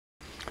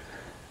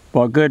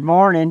Well, good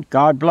morning.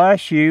 God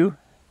bless you.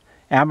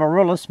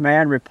 Amaryllis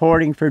man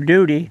reporting for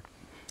duty.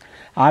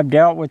 I've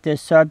dealt with this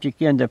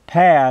subject in the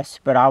past,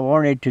 but I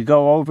wanted to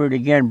go over it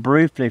again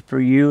briefly for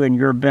you and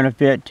your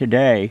benefit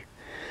today.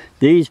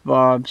 These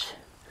bulbs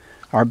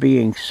are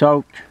being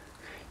soaked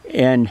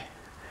in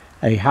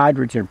a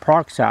hydrogen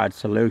peroxide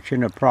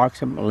solution,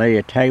 approximately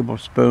a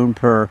tablespoon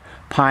per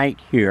pint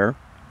here.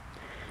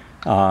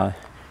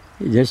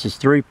 This is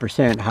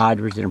 3%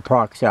 hydrogen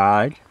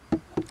peroxide.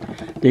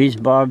 These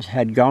bulbs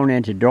had gone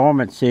into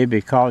dormancy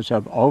because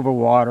of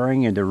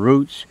overwatering and the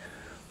roots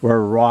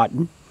were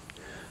rotten,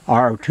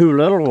 or too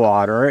little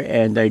water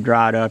and they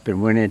dried up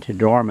and went into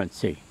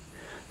dormancy.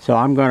 So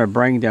I'm going to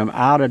bring them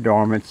out of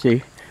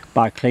dormancy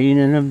by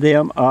cleaning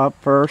them up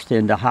first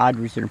in the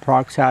hydrogen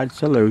peroxide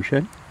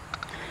solution.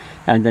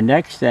 And the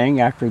next thing,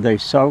 after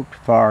they've soaked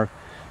for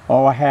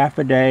a half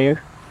a day,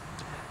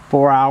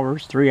 4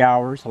 hours, 3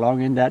 hours,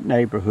 along in that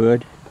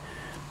neighborhood,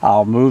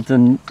 I'll move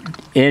them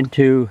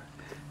into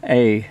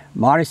a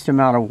modest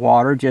amount of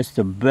water, just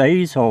a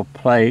basil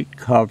plate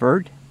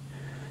covered,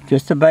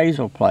 just a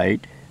basil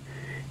plate,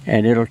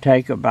 and it'll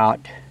take about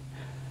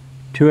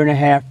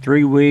 2.5 to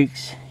 3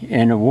 weeks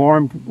in a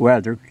warm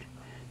weather,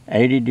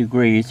 80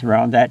 degrees,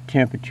 around that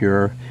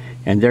temperature,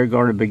 and they're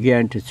going to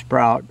begin to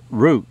sprout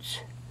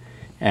roots,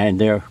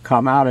 and they'll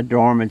come out of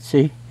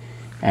dormancy.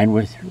 And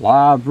with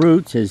live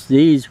roots, as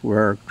these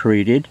were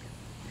treated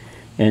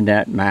in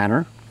that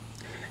manner,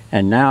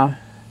 and now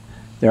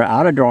they're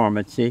out of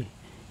dormancy.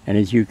 And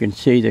as you can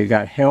see, they've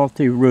got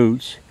healthy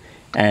roots,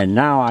 and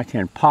now I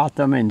can pot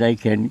them and they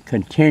can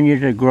continue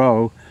to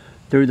grow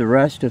through the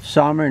rest of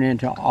summer and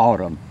into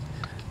autumn.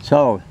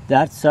 So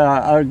that's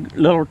a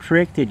little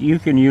trick that you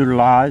can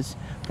utilize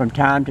from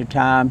time to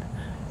time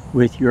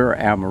with your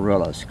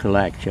Amaryllis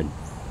collection.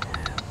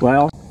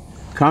 Well,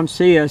 come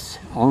see us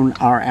on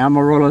our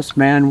Amaryllis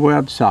Man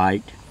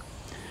website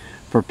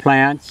for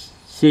plants,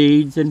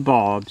 seeds, and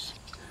bulbs.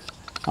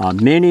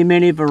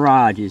 Many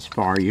varieties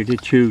for you to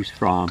choose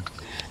from.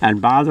 And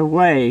by the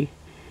way,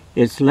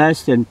 it's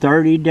less than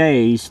 30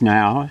 days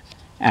now,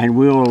 and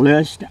we'll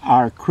list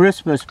our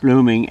Christmas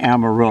blooming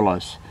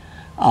Amaryllis.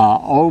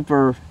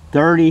 Over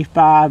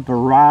 35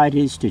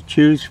 varieties to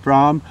choose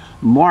from.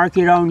 Mark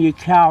it on your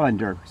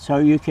calendar so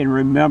you can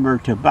remember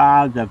to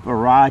buy the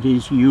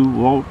varieties you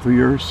want for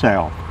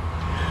yourself.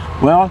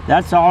 Well,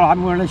 that's all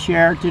I'm going to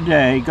share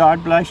today.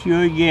 God bless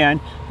you again.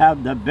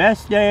 Have the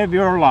best day of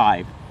your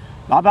life.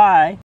 Bye-bye.